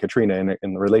Hurricane Katrina,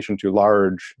 in relation to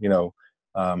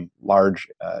large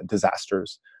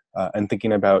disasters, and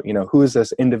thinking about who is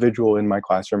this individual in my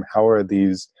classroom? How are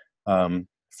these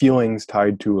feelings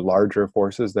tied to larger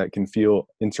forces that can feel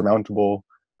insurmountable,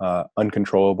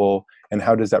 uncontrollable, and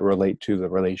how does that relate to the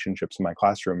relationships in my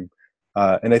classroom?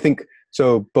 And I think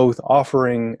so. Both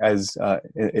offering as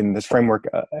in this framework,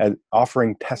 as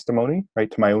offering testimony,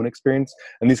 right, to my own experience,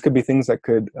 and these could be things that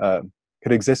could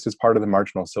exist as part of the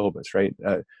marginal syllabus, right?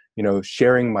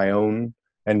 Sharing my own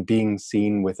and being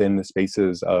seen within the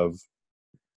spaces of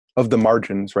the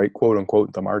margins, right, quote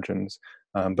unquote, the margins,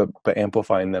 but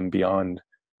amplifying them beyond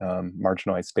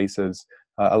marginalized spaces,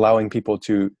 allowing people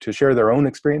to share their own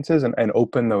experiences and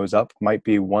open those up might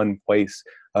be one place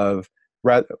of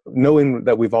knowing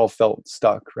that we've all felt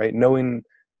stuck, right? Knowing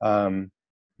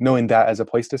knowing that as a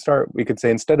place to start, we could say,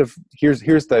 instead of here's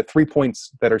the 3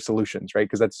 points that are solutions, right?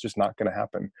 Because that's just not going to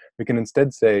happen. We can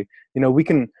instead say, we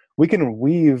can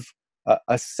weave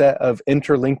a set of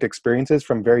interlinked experiences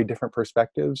from very different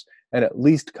perspectives, and at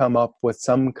least come up with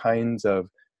some kinds of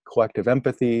collective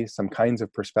empathy, some kinds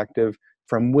of perspective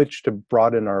from which to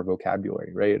broaden our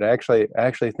vocabulary, right? I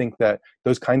actually think that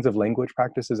those kinds of language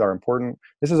practices are important.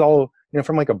 This is all,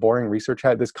 from like a boring research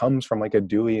hat. This comes from like a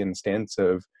Deweyan stance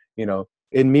of,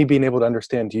 in me being able to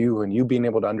understand you and you being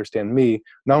able to understand me.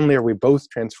 Not only are we both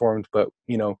transformed, but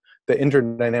the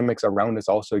interdynamics around us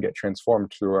also get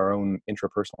transformed through our own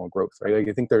intrapersonal growth, right? Like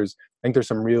I think there's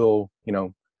some real,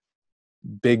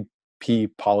 big P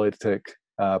politic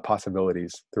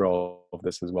possibilities through all of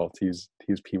this as well, to use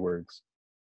P words.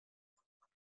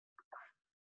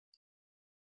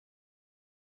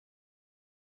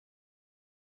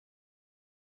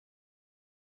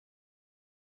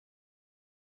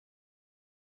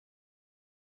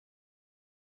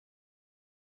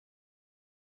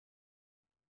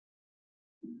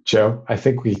 Joe, I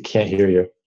think we can't hear you.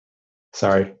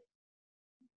 Sorry.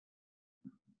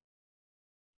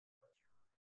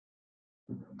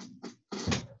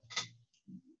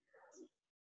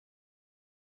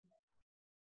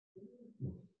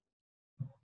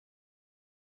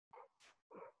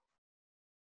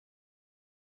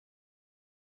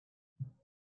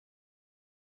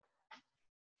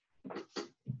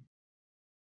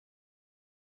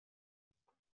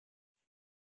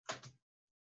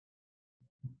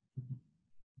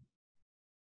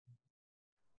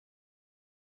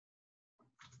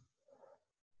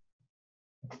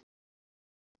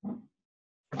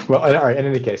 Well, all right. In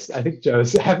any case, I think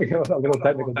Joe's having a little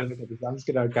technical difficulties. I'm just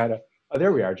gonna kind of. Oh,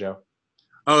 there we are, Joe.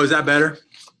 Oh, is that better?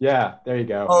 Yeah, there you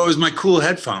go. Oh, it was my cool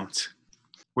headphones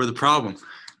were the problem.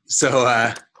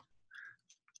 So,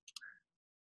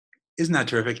 isn't that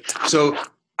terrific? So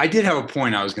I did have a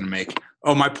point I was going to make.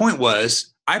 Oh, my point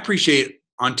was, I appreciate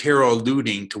Antero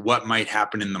alluding to what might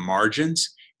happen in the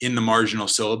margins, in the marginal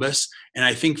syllabus. And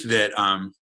I think that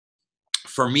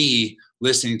for me,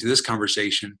 listening to this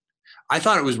conversation, I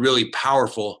thought it was really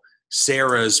powerful,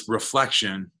 Sarah's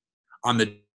reflection on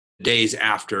the days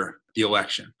after the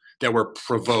election that were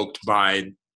provoked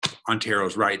by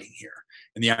Antero's writing here.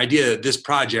 And the idea that this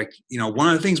project, one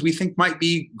of the things we think might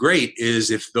be great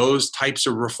is if those types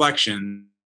of reflections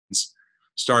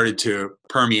started to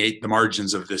permeate the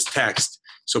margins of this text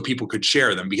so people could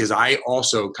share them. Because I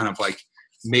also kind of like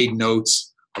made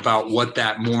notes about what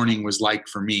that morning was like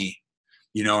for me,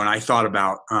 and I thought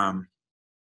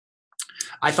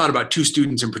about two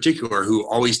students in particular who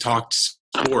always talked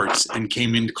sports and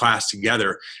came into class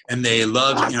together, and they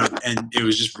loved, and it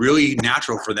was just really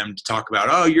natural for them to talk about,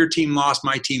 oh, your team lost,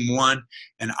 my team won.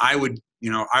 And I would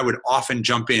often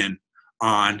jump in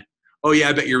on, oh yeah,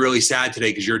 I bet you're really sad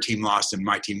today because your team lost and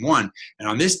my team won. And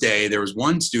on this day, there was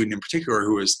one student in particular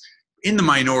who was in the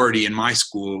minority in my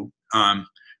school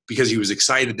because he was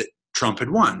excited that Trump had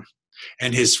won.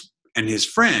 And his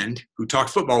friend who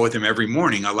talked football with him every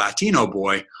morning, a Latino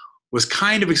boy, was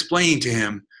kind of explaining to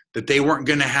him that they weren't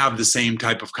going to have the same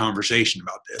type of conversation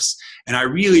about this. And I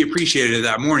really appreciated it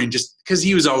that morning, just because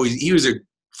he was a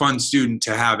fun student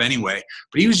to have anyway,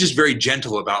 but he was just very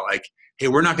gentle about like, hey,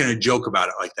 we're not going to joke about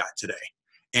it like that today.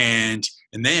 And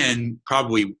then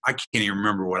probably, I can't even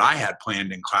remember what I had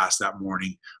planned in class that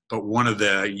morning, but one of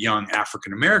the young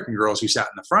African-American girls who sat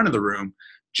in the front of the room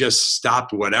just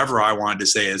stopped whatever I wanted to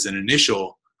say as an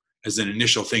initial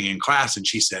thing in class. And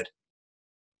she said,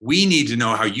 we need to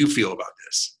know how you feel about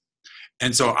this.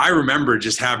 And so I remember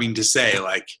just having to say,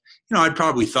 like, I'd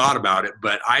probably thought about it,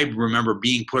 but I remember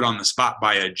being put on the spot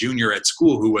by a junior at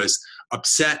school who was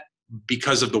upset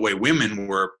because of the way women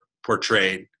were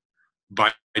portrayed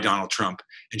by Donald Trump.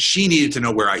 And she needed to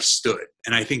know where I stood.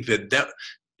 And I think that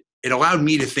it allowed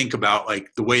me to think about like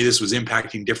the way this was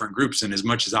impacting different groups. And as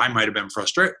much as I might have been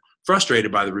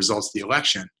frustrated by the results of the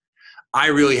election, I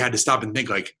really had to stop and think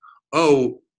like,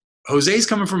 oh, Jose's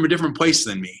coming from a different place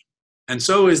than me. And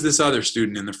so is this other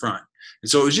student in the front. And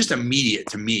so it was just immediate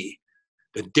to me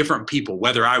that different people,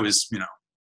 whether I was,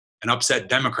 an upset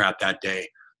Democrat that day,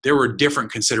 there were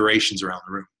different considerations around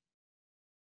the room.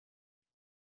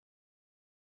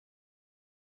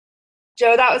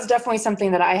 Joe, that was definitely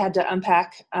something that I had to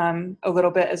unpack a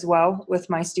little bit as well with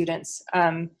my students.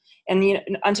 And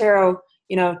Antero,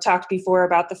 talked before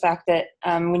about the fact that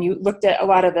when you looked at a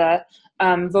lot of the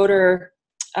voter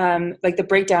like the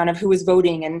breakdown of who was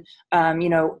voting, and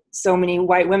so many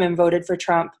white women voted for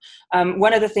Trump.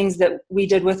 One of the things that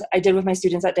I did with my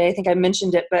students that day, I think I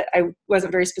mentioned it, but I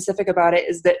wasn't very specific about it,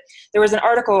 is that there was an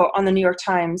article on the New York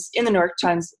Times,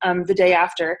 the day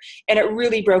after, and it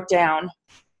really broke down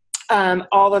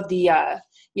all of the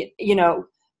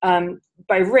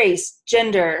by race,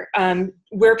 gender,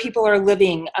 where people are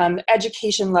living,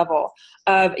 education level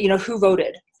of who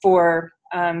voted for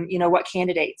what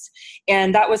candidates.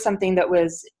 And that was something that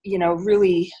was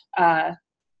really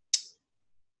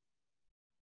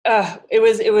it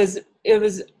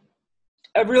was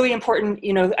a really important,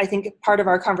 I think, part of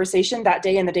our conversation that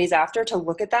day and the days after, to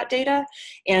look at that data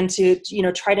and to,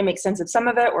 try to make sense of some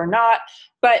of it or not.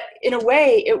 But in a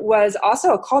way, it was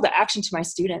also a call to action to my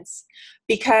students,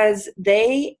 because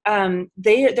they're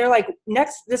like,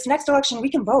 this next election,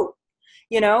 we can vote,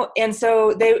 and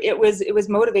so it was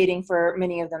motivating for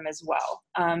many of them as well,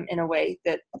 in a way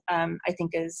that I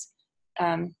think is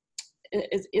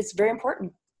very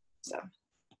important. So.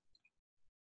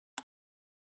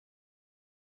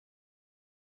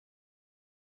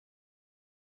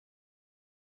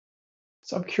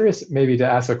 So I'm curious maybe to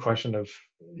ask a question of,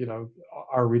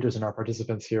 our readers and our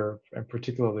participants here, and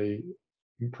particularly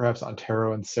perhaps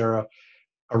Antero and Sarah,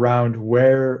 around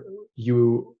where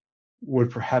you would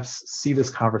perhaps see this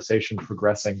conversation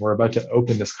progressing. We're about to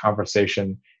open this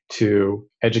conversation to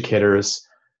educators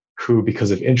who,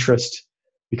 because of interest,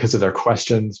 because of their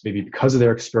questions, maybe because of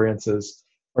their experiences,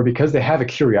 or because they have a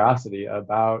curiosity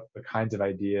about the kinds of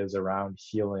ideas around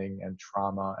healing and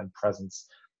trauma and presence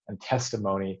and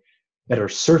testimony that are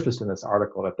surfaced in this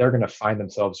article, that they're going to find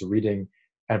themselves reading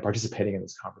and participating in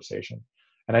this conversation.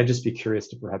 And I'd just be curious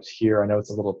to perhaps hear, I know it's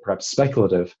a little perhaps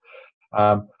speculative,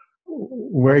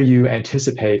 where you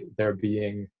anticipate there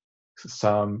being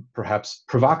some perhaps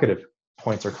provocative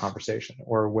points or conversation,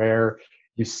 or where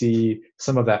you see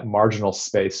some of that marginal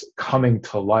space coming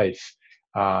to life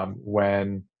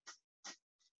when,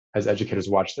 as educators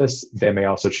watch this, they may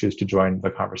also choose to join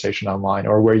the conversation online,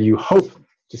 or where you hope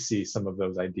to see some of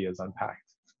those ideas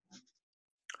unpacked.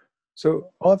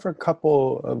 So I'll offer a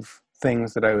couple of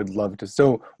things that I would love to.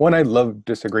 So one, I love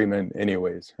disagreement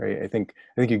anyways, right? I think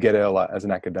you get it a lot as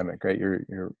an academic, right?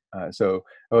 So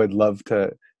I would love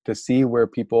to see where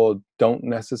people don't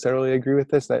necessarily agree with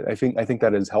this. I think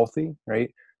that is healthy,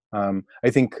 right? I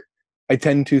think I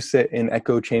tend to sit in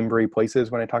echo chambery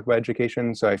places when I talk about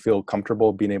education, so I feel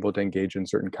comfortable being able to engage in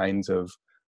certain kinds of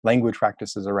language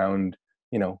practices around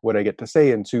what I get to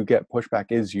say, and to get pushback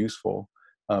is useful,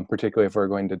 particularly if we're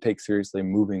going to take seriously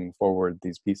moving forward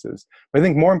these pieces. But I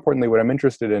think more importantly, what I'm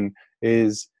interested in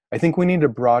is, I think we need to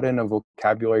broaden a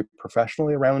vocabulary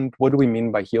professionally around, what do we mean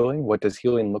by healing? What does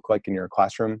healing look like in your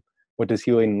classroom? What does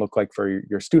healing look like for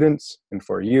your students and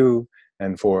for you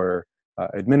and for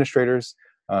administrators?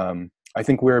 I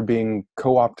think we're being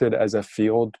co-opted as a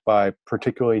field by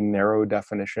particularly narrow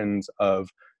definitions of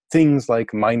things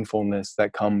like mindfulness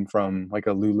that come from like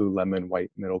a Lululemon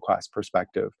white middle class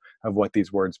perspective of what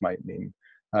these words might mean.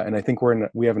 And I think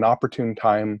we have an opportune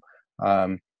time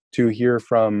to hear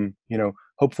from,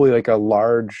 hopefully like a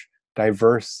large,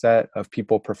 diverse set of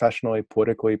people professionally,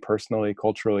 politically, personally,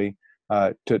 culturally,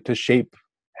 to shape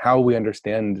how we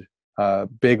understand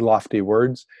big, lofty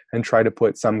words, and try to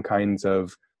put some kinds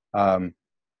of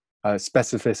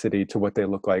specificity to what they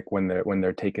look like when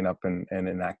they're taken up and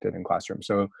enacted in classrooms.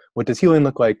 So what does healing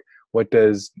look like? What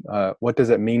does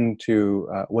it mean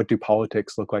to what do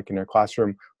politics look like in your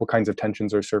classroom? What kinds of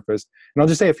tensions are surfaced? And I'll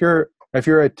just say, if you're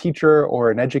a teacher or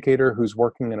an educator who's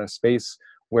working in a space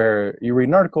where you read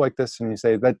an article like this and you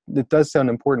say that it does sound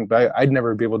important, but I'd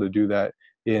never be able to do that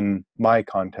in my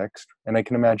context. And I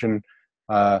can imagine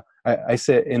I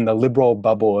sit in the liberal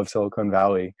bubble of Silicon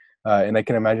Valley. And I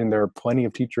can imagine there are plenty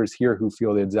of teachers here who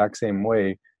feel the exact same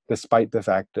way, despite the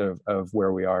fact of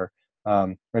where we are.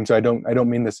 And so I don't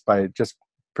mean this by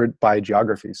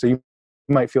geography. So you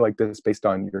might feel like this based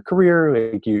on your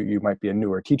career, like you might be a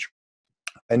newer teacher.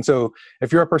 And so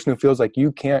if you're a person who feels like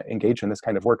you can't engage in this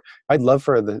kind of work, I'd love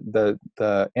for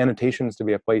the annotations to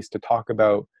be a place to talk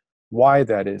about why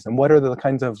that is, and what are the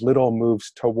kinds of little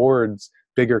moves towards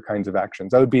bigger kinds of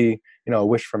actions. That would be, a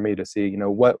wish for me to see,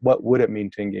 what would it mean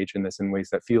to engage in this in ways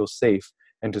that feel safe,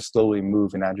 and to slowly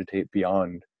move and agitate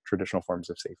beyond traditional forms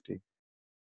of safety.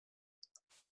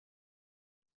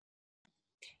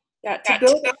 Yeah,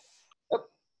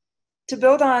 to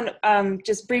build on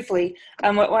just briefly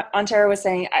what Antero was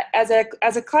saying, as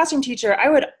a classroom teacher, I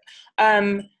would,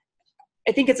 I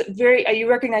think it's you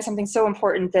recognize something so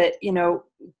important, that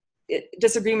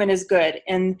disagreement is good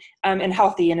and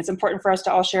healthy, and it's important for us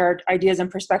to all share our ideas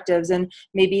and perspectives, and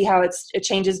maybe how it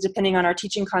changes depending on our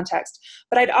teaching context.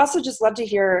 But I'd also just love to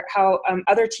hear how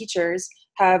other teachers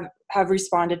have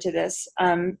responded to this,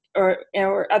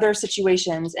 or other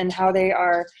situations, and how they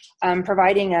are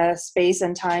providing a space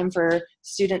and time for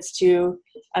students to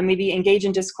maybe engage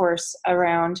in discourse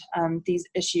around these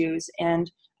issues,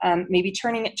 and maybe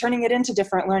turning it into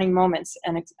different learning moments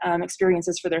and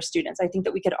experiences for their students. I think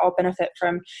that we could all benefit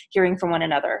from hearing from one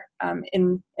another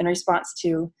in response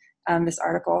to this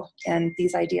article and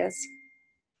these ideas.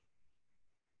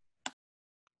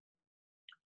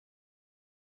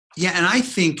 Yeah, and I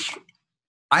think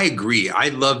I agree. I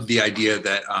love the idea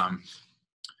that,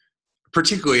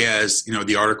 particularly as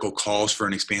the article calls for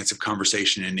an expansive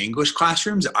conversation in English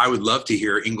classrooms, I would love to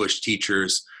hear English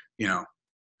teachers,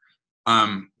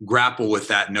 grapple with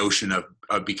that notion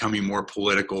of becoming more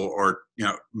political, or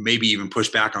maybe even push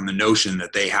back on the notion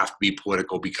that they have to be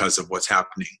political because of what's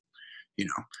happening.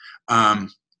 And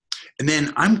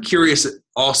then I'm curious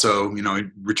also,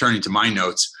 returning to my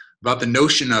notes, about the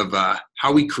notion of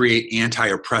how we create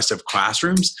anti-oppressive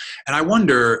classrooms. And I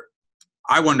wonder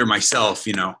myself,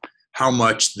 how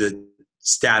much the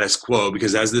status quo,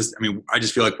 because I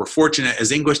just feel like we're fortunate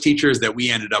as English teachers that we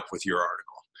ended up with your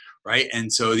article, right?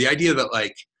 And so the idea that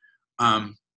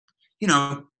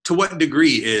to what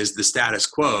degree is the status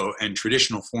quo and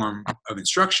traditional form of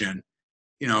instruction,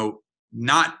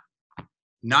 not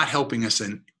helping us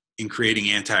in creating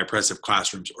anti-oppressive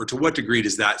classrooms, or to what degree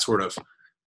does that sort of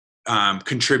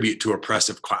contribute to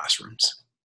oppressive classrooms?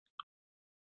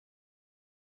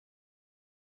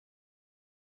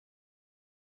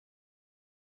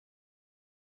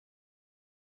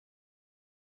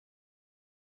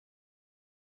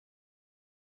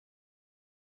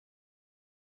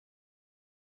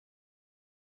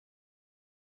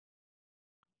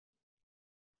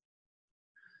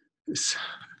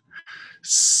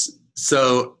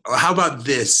 So how about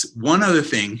this? One other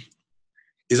thing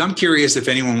is, I'm curious if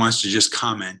anyone wants to just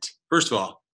comment. First of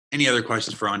all, any other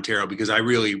questions for Antero? Because I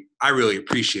really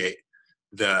appreciate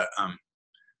the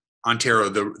Antero,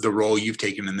 the role you've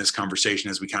taken in this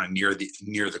conversation as we kind of near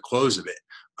the close of it.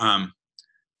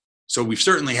 So we've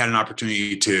certainly had an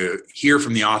opportunity to hear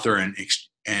from the author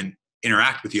and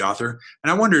interact with the author. And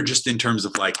I wonder, just in terms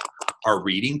of our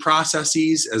reading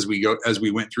processes as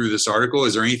we went through this article,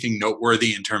 is there anything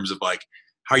noteworthy in terms of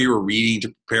how you were reading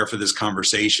to prepare for this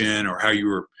conversation, or how you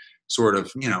were sort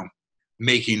of,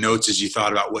 making notes as you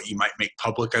thought about what you might make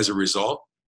public as a result?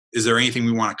 Is there anything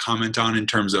we want to comment on in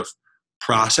terms of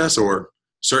process, or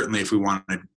certainly if we want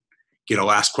to get a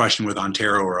last question with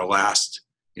Antero, or a last,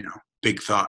 big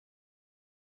thought?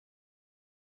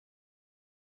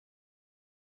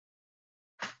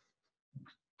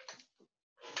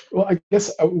 Well, I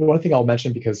guess one thing I'll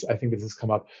mention, because I think this has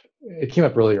it came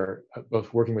up earlier,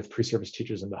 both working with pre-service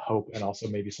teachers and the hope, and also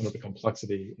maybe some of the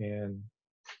complexity in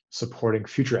supporting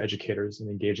future educators and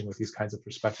engaging with these kinds of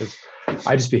perspectives.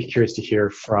 I'd just be curious to hear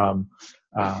from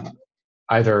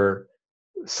either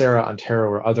Sarah, Antero,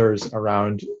 or others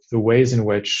around the ways in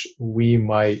which we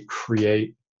might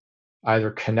create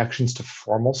either connections to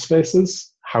formal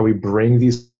spaces, how we bring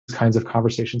these kinds of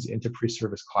conversations into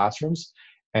pre-service classrooms,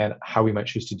 and how we might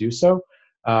choose to do so,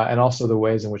 and also the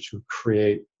ways in which we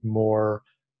create more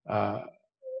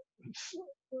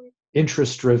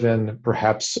interest-driven,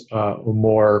 perhaps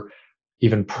more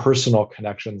even personal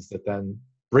connections that then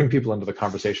bring people into the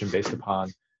conversation based upon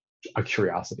a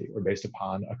curiosity, or based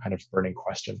upon a kind of burning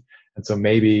question. And so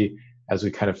maybe as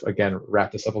we kind of, again,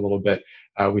 wrap this up a little bit,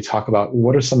 we talk about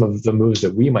what are some of the moves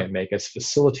that we might make as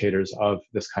facilitators of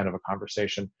this kind of a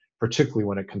conversation, particularly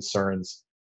when it concerns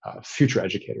future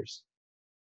educators.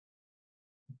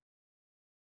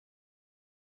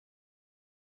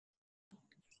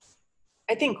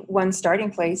 I think one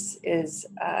starting place is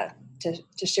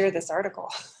to share this article.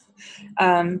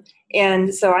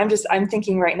 And so I'm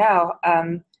thinking right now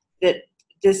that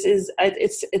this is,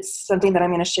 it's something that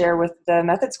I'm going to share with the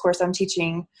methods course I'm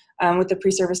teaching with the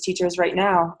pre-service teachers right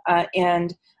now.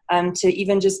 And to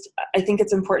even just, I think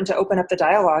it's important to open up the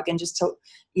dialogue and just to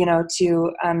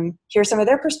hear some of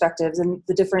their perspectives and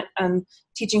the different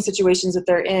teaching situations that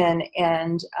they're in.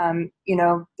 And,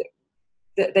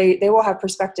 they will have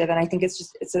perspective. And I think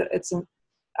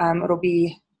it'll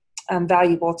be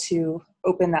valuable to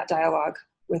open that dialogue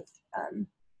with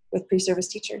pre-service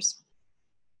teachers.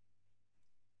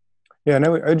 Yeah, and I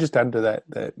would just add to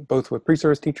that both with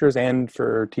pre-service teachers and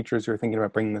for teachers who are thinking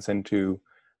about bringing this into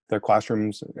their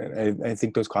classrooms, I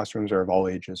think those classrooms are of all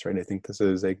ages, right? I think this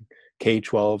is a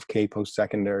K-12, K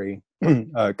post-secondary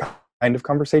kind of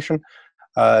conversation,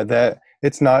 that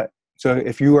it's not So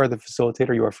if you are the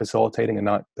facilitator, you are facilitating and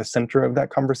not the center of that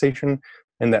conversation.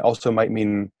 And that also might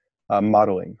mean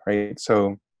modeling, right?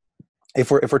 So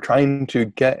if we're trying to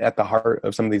get at the heart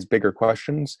of some of these bigger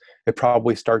questions, it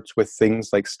probably starts with things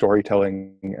like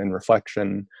storytelling and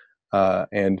reflection,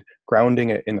 and grounding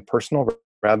it in the personal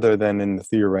rather than in the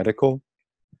theoretical.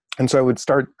 And so I would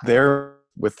start there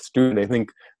with students. I think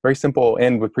very simple,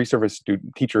 and with pre-service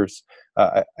student teachers,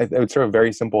 I would start with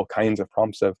very simple kinds of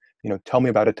prompts of, tell me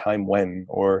about a time when,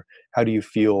 or how do you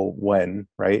feel when,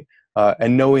 right?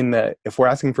 And knowing that if we're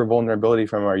asking for vulnerability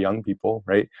from our young people,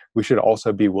 right, we should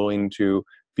also be willing to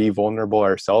be vulnerable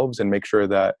ourselves and make sure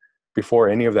that before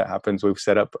any of that happens, we've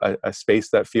set up a space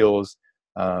that feels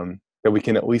that we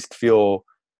can at least feel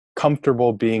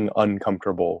comfortable being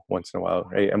uncomfortable once in a while,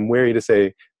 right? I'm wary to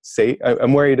say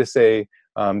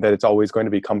that it's always going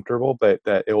to be comfortable, but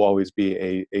that it will always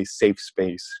be a safe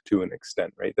space to an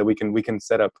extent, right? That we can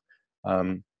set up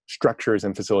structures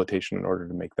and facilitation in order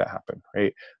to make that happen,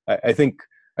 right? I think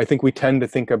we tend to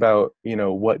think about,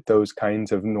 what those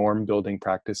kinds of norm building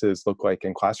practices look like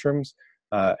in classrooms.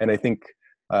 And I think,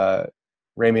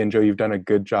 Rami and Joe, you've done a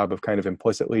good job of kind of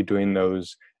implicitly doing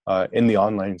those in the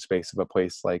online space of a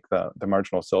place like the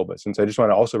marginal syllabus. And so I just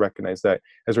want to also recognize that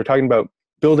as we're talking about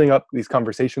building up these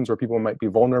conversations where people might be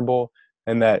vulnerable,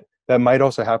 and that might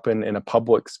also happen in a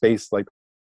public space like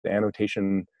the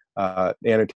annotations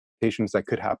that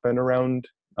could happen around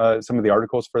some of the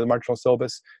articles for the marginal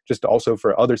syllabus, just also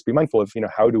for others to be mindful of,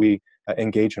 how do we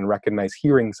engage and recognize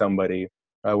hearing somebody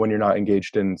when you're not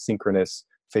engaged in synchronous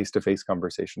face-to-face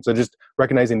conversations. So just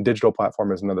recognizing digital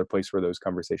platform as another place where those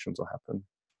conversations will happen.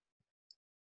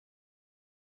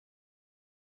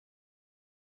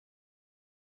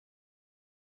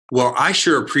 Well, I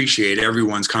sure appreciate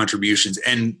everyone's contributions.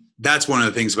 And that's one of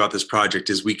the things about this project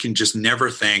is we can just never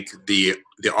thank the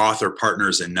author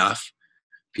partners enough,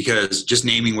 because just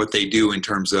naming what they do in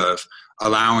terms of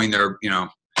allowing their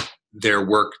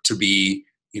work to be,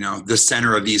 the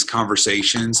center of these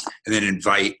conversations, and then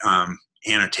invite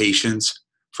annotations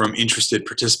from interested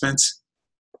participants.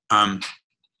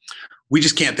 We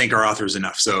just can't thank our authors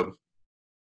enough. So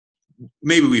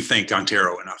maybe we've thanked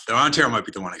Ontario enough. Though Ontario might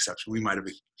be the one exception. We might have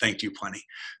thanked you plenty.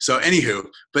 So anywho,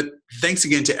 but thanks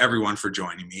again to everyone for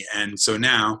joining me. And so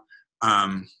now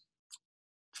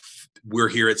we're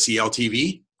here at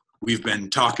CLTV. We've been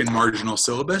talking marginal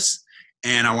syllabus,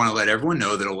 and I want to let everyone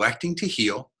know that Electing to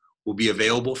Heal will be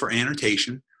available for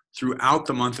annotation throughout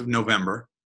the month of November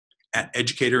at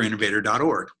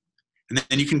educatorinnovator.org. And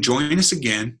then you can join us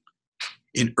again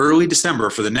in early December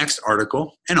for the next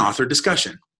article and author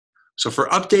discussion. So for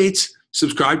updates,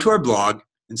 subscribe to our blog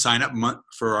and sign up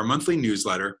for our monthly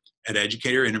newsletter at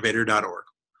educatorinnovator.org.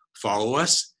 Follow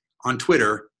us on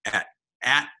Twitter at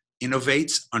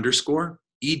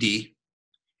 @innovates_ed,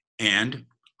 and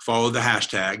follow the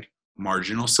hashtag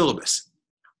marginal syllabus.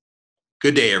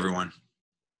 Good day, everyone.